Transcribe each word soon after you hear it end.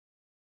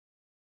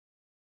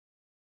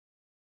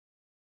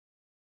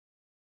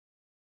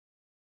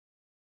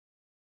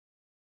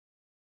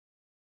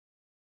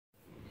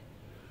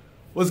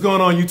What's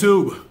going on,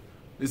 YouTube?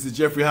 This is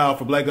Jeffrey Howe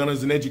for Black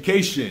Gunners in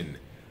Education.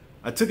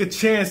 I took a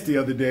chance the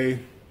other day,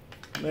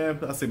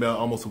 I'll say about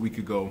almost a week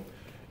ago,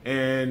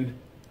 and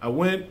I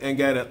went and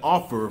got an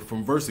offer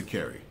from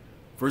Versacarry.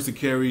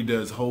 Versacarry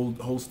does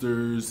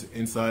holsters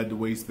inside the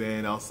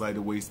waistband, outside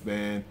the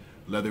waistband,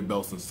 leather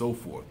belts, and so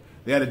forth.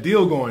 They had a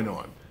deal going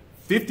on,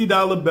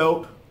 $50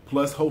 belt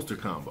plus holster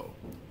combo.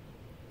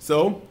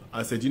 So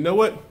I said, you know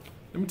what?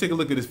 Let me take a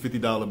look at this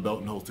 $50 belt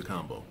and holster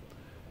combo.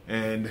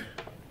 And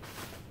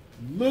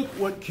look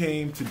what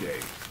came today.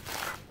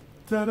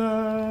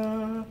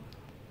 Ta-da!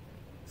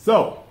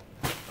 So,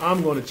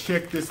 I'm going to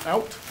check this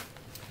out.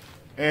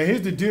 And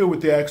here's the deal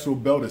with the actual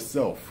belt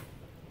itself.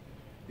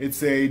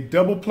 It's a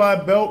double ply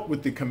belt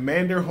with the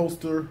Commander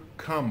holster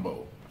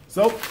combo.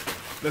 So,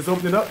 let's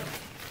open it up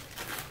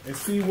and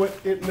see what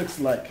it looks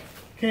like.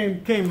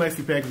 Came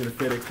nicely packaged in a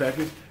FedEx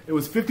package. It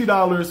was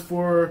 $50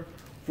 for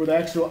the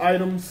actual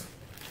items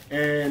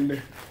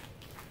and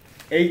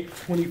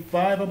 $8.25,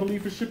 I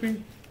believe, for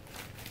shipping.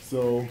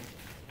 So,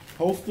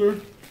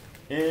 holster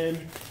and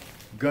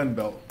gun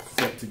belt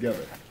set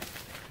together.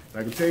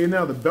 I can tell you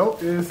now, the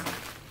belt is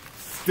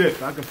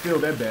stiff. I can feel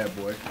that bad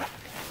boy.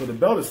 So the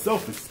belt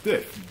itself is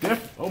stiff.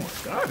 Oh my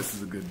God, this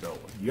is a good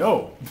belt.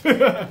 Yo,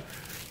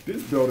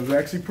 this belt is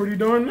actually pretty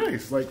darn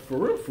nice. Like, for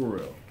real, for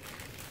real.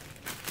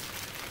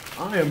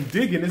 I am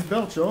digging this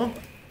belt, y'all.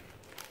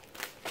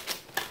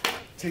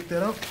 Take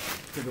that out,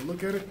 take a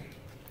look at it.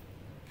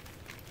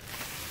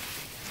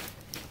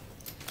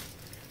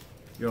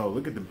 Yo,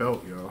 look at the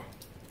belt, y'all.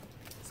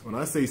 So when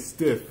I say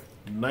stiff,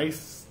 nice,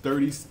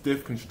 sturdy,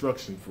 stiff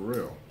construction, for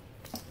real.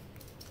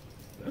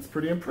 That's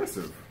pretty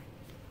impressive.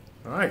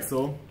 All right,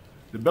 so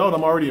the belt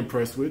I'm already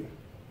impressed with.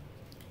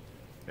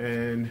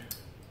 And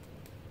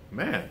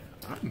man,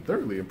 I'm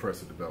thoroughly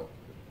impressed with the belt.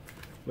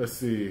 Let's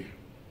see.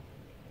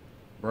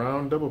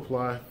 Brown double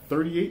ply,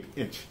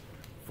 38-inch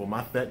for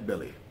my fat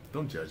belly.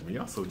 Don't judge me,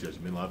 y'all so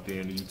judgmental out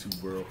there in the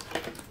YouTube world.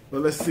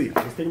 But let's see,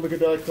 let's take a look at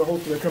the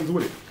holster that comes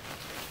with it.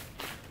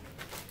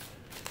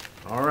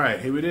 All right,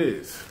 here it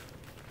is.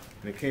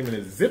 And it came in a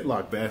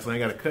Ziploc bag, so I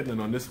ain't got a cut in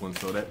on this one,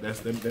 so that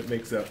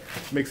makes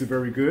it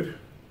very good.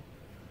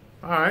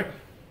 All right.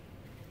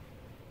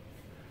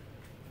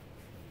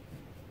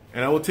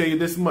 And I will tell you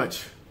this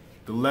much: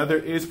 the leather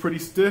is pretty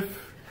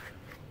stiff.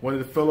 One of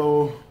the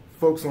fellow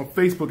folks on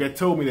Facebook had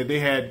told me that they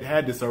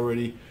had this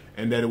already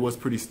and that it was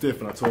pretty stiff,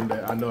 and I told them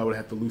that I know I would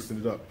have to loosen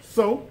it up.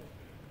 So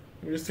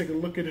let me just take a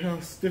look at how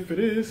stiff it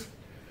is.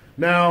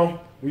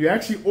 Now, when you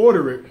actually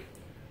order it,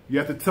 you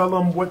have to tell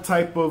them what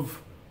type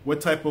of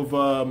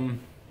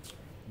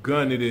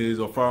gun it is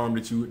or firearm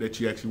that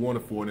you actually want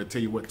it for, and they'll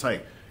tell you what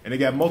type. And they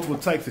got multiple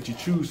types that you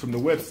choose from the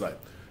website.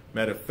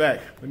 Matter of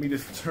fact, let me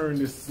just turn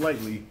this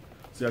slightly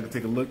so y'all can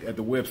take a look at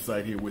the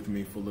website here with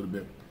me for a little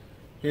bit.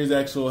 Here's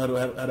how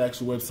the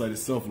actual website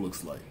itself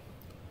looks like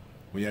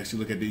when you actually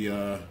look at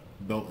the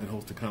belt and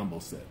holster combo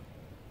set.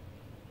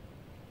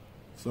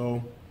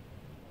 So,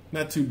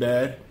 not too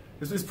bad.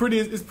 It's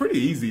pretty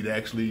easy to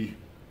actually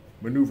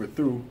maneuver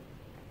through.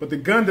 But the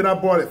gun that I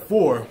bought it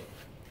for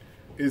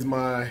is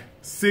my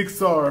Sig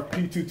Sauer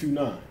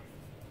P229.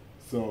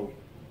 So,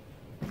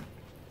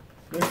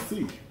 let's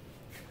see.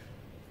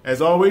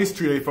 As always,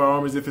 treat a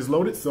firearm as if it's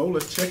loaded, so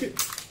let's check it.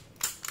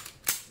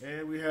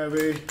 And we have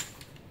a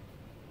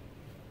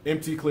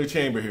empty clear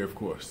chamber here, of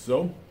course.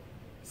 So,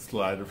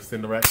 slide the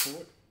center rack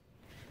forward.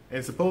 And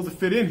it's supposed to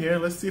fit in here.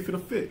 Let's see if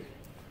it'll fit.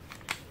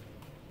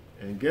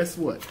 And guess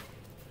what?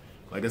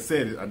 Like I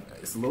said,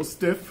 it's a little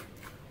stiff,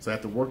 so I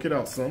have to work it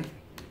out some.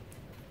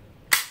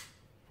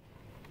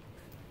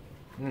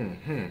 So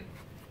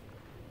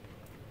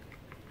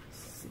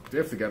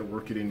definitely got to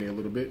work it in there a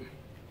little bit.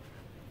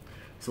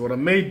 So what I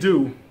may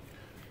do,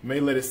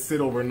 let it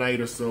sit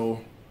overnight or so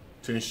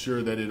to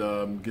ensure that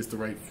it gets the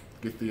right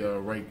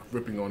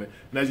gripping on it.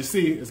 And as you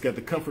see, it's got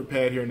the comfort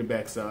pad here in the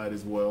back side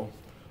as well.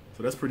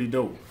 So that's pretty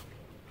dope.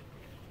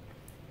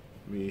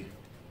 Let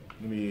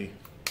me.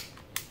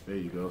 There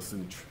you go.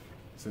 Send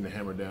the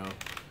hammer down.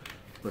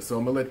 But so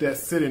I'm gonna let that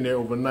sit in there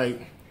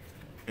overnight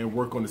and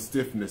work on the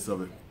stiffness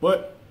of it.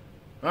 But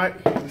all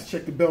right, let's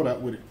check the belt out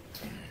with it.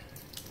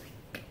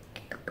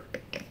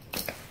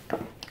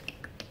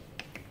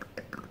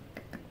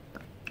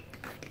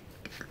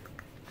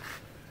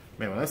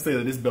 Man, when I say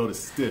that this belt is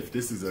stiff,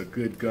 this is a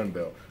good gun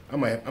belt. I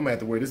might have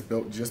to wear this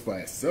belt just by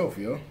itself,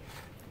 yo.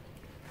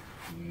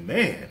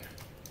 Man.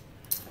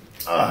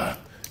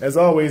 As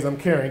always, I'm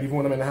carrying even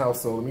when I'm in the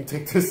house, so let me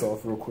take this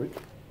off real quick.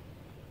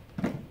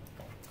 And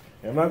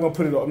I'm not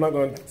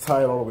gonna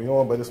tie it all the way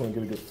on, but I just want to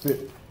get a good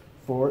fit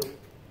for it.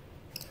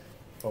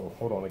 Oh,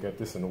 hold on, I got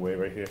this in the way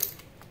right here.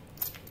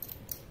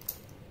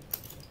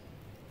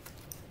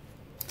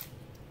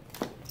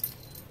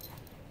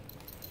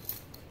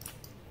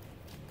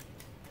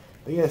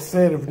 They had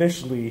said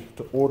initially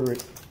to order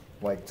it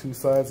like 2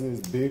 sizes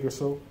big or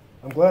so.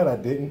 I'm glad I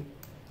didn't,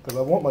 because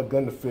I want my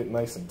gun to fit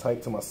nice and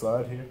tight to my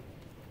side here.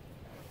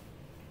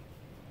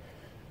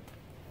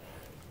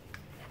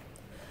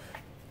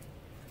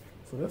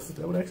 So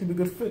that would actually be a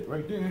good fit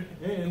right there.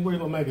 And where's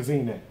my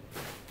magazine at?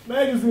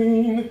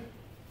 Magazine!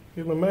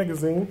 Here's my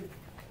magazine.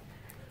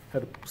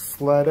 Had to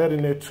slide that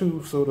in there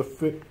too so it'll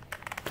fit.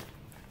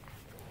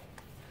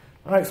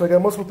 All right, so I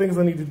got multiple things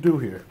I need to do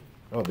here.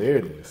 Oh, there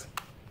it is.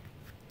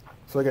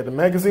 So I got the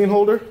magazine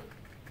holder,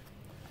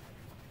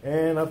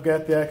 and I've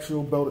got the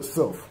actual belt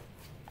itself.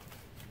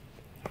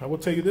 I will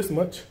tell you this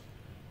much,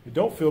 it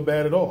don't feel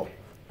bad at all.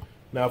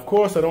 Now, of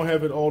course, I don't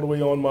have it all the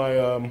way on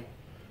my,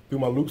 through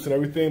my loops and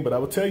everything, but I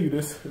will tell you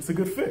this, it's a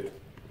good fit.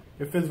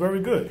 It fits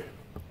very good.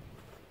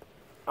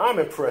 I'm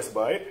impressed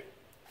by it.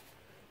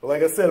 But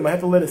like I said, I might have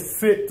to let it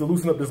sit to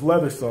loosen up this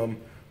leather some.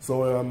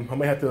 So I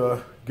might have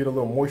to get a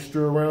little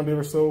moisture around it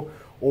or so,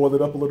 oil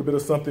it up a little bit or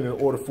something in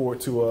order for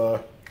it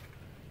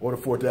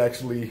to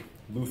actually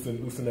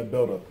loosen that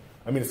belt up.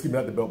 I mean, excuse me,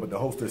 not the belt, but the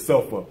holster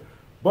itself up.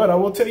 But I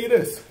will tell you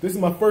this is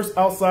my first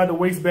outside the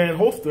waistband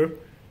holster,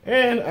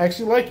 and I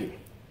actually like it.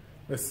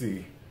 Let's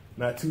see,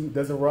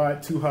 doesn't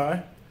ride too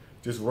high,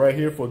 just right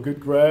here for a good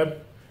grab.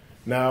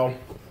 Now,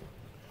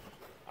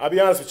 I'll be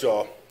honest with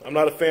y'all, I'm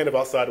not a fan of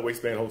outside the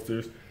waistband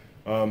holsters.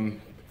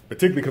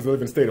 Particularly because I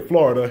live in the state of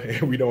Florida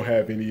and we don't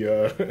have any,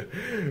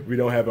 we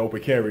don't have open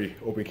carry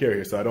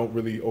here, so I don't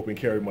really open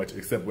carry much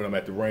except when I'm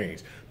at the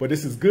range. But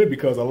this is good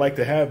because I like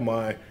to have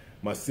my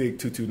SIG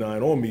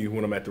 229 on me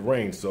when I'm at the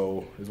range,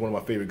 so it's one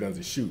of my favorite guns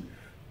to shoot.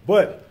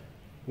 But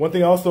one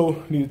thing I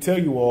also need to tell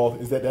you all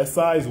is that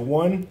size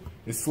 1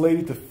 is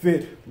slated to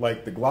fit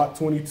like the Glock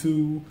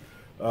 22,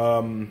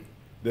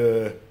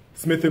 the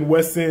Smith &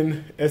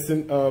 Wesson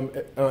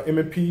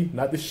M&P,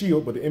 not the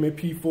Shield, but the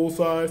M&P full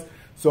size.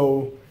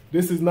 So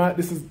this is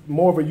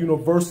more of a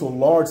universal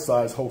large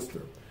size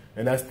holster,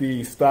 and that's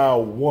the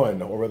style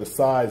 1, or rather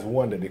size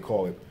 1 that they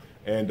call it.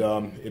 And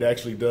it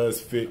actually does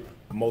fit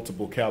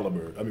multiple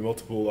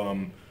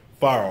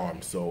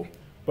firearms. So,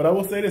 but I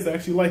will say this, I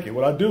actually like it.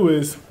 What I do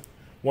is,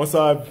 once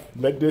I've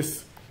let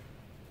this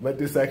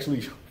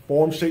actually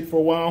form shape for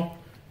a while,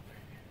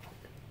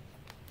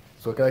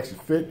 so it can actually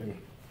fit,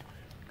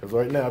 because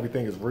right now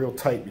everything is real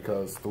tight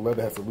because the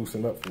leather has to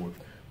loosen up for it.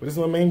 But this is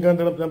my main gun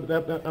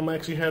that I'm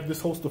actually have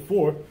this holster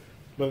for,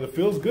 but it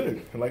feels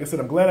good. And like I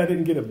said, I'm glad I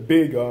didn't get a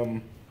big,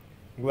 I'm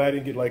glad I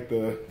didn't get like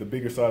the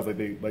bigger size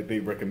like they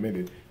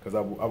recommended, because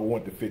I would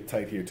want to fit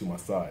tight here to my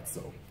side.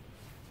 So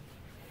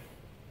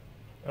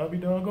I'll be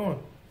doggone.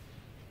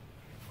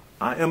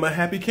 I am a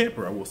happy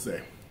camper, I will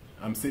say.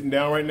 I'm sitting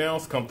down right now.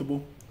 It's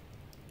comfortable.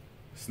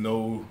 It's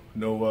no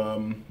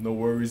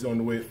worries on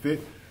the way it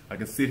fit. I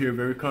can sit here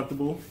very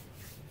comfortable.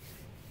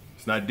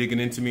 It's not digging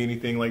into me,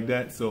 anything like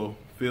that. So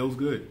feels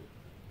good.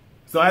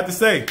 So I have to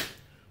say,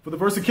 for the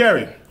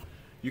Versacarry,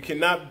 you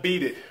cannot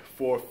beat it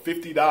for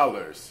 $50.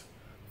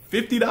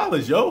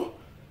 $50, yo!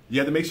 You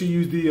have to make sure you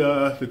use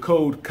the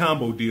code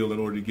combo deal in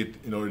order to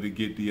get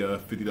the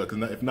 $50.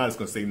 Because if not, it's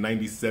gonna say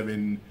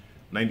 97.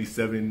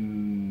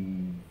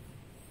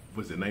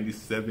 Was it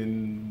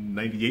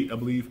 97.98, I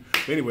believe.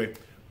 But anyway,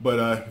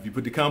 if you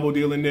put the combo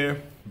deal in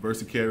there,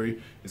 Versacarry,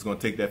 it's gonna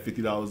take that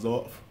 $50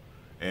 off,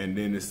 and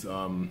then it's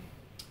only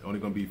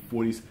gonna be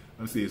 40.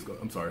 Let's see, it's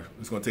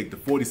gonna take the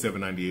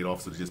 $47.98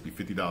 off, so it'll just be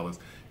 $50. And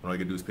all I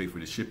gotta do is pay for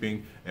the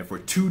shipping. And for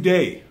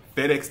 2-day,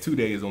 FedEx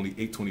 2-day is only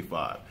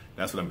 $8.25.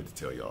 That's what I meant to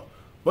tell y'all.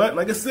 But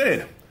like I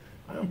said,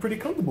 I'm pretty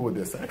comfortable with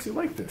this. I actually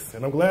like this,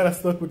 and I'm glad I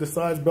stuck with the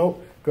size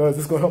belt, because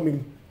it's gonna help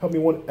me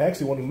want to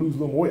lose a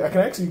little more weight. I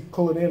can actually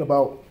pull it in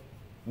about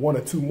 1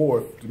 or 2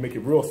 more to make it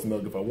real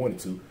snug if I wanted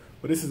to.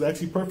 But this is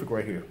actually perfect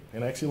right here,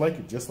 and I actually like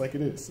it just like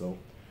it is. So,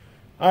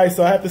 all right.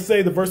 So I have to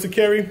say the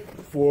Versacarry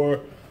for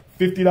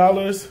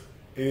 $50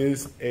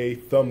 is a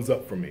thumbs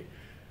up for me.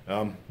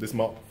 This is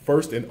my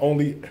first and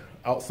only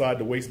outside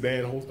the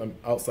waistband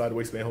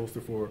holster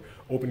for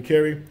open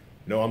carry.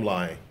 No, I'm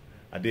lying.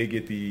 I did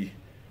get the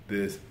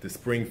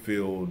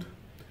Springfield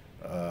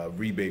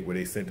rebate where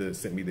they sent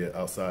me the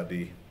outside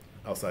the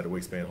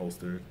waistband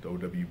holster, the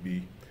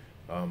OWB.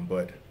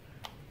 But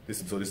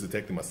this is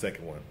technically my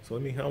second one. So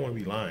I don't want to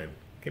be lying.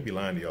 Can't be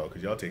lying to y'all,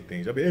 because y'all take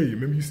things. Y'all be, hey, you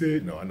remember you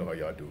said? No, I know how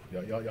y'all do.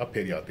 Y'all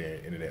petty out there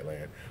in internet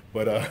land.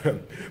 But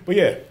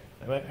yeah,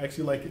 I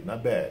actually like it.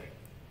 Not bad.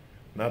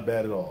 Not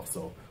bad at all.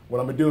 So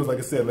what I'm gonna do is, like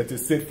I said, let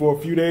this sit for a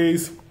few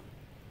days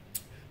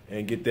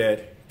and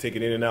take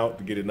it in and out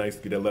to get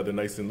that leather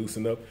nice and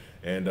loosened up,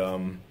 and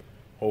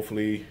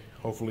hopefully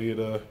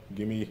it'll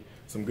give me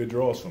some good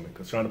draws from it.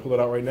 Because trying to pull it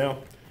out right now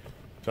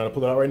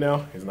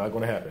is not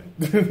going to happen.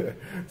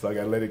 So I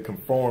got to let it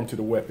conform to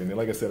the weapon. And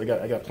like I said,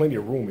 I got plenty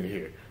of room in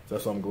here. So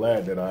that's why I'm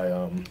glad that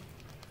I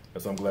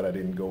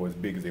didn't go as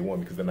big as they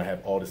want, because then I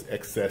have all this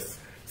excess.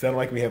 Sounded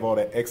like we have all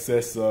that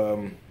excess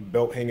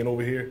belt hanging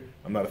over here.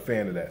 I'm not a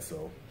fan of that.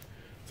 So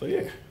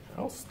yeah,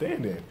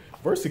 outstanding.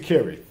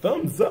 Versacarry,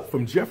 thumbs up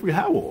from Jeffrey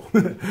Howell.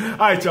 All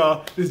right,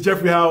 y'all. This is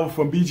Jeffrey Howell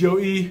from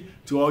BGOE.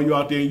 To all you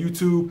out there on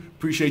YouTube,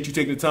 appreciate you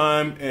taking the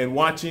time and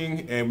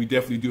watching, and we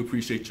definitely do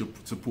appreciate your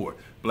support.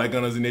 Black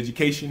Gunners in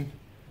Education,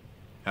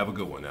 have a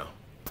good one now.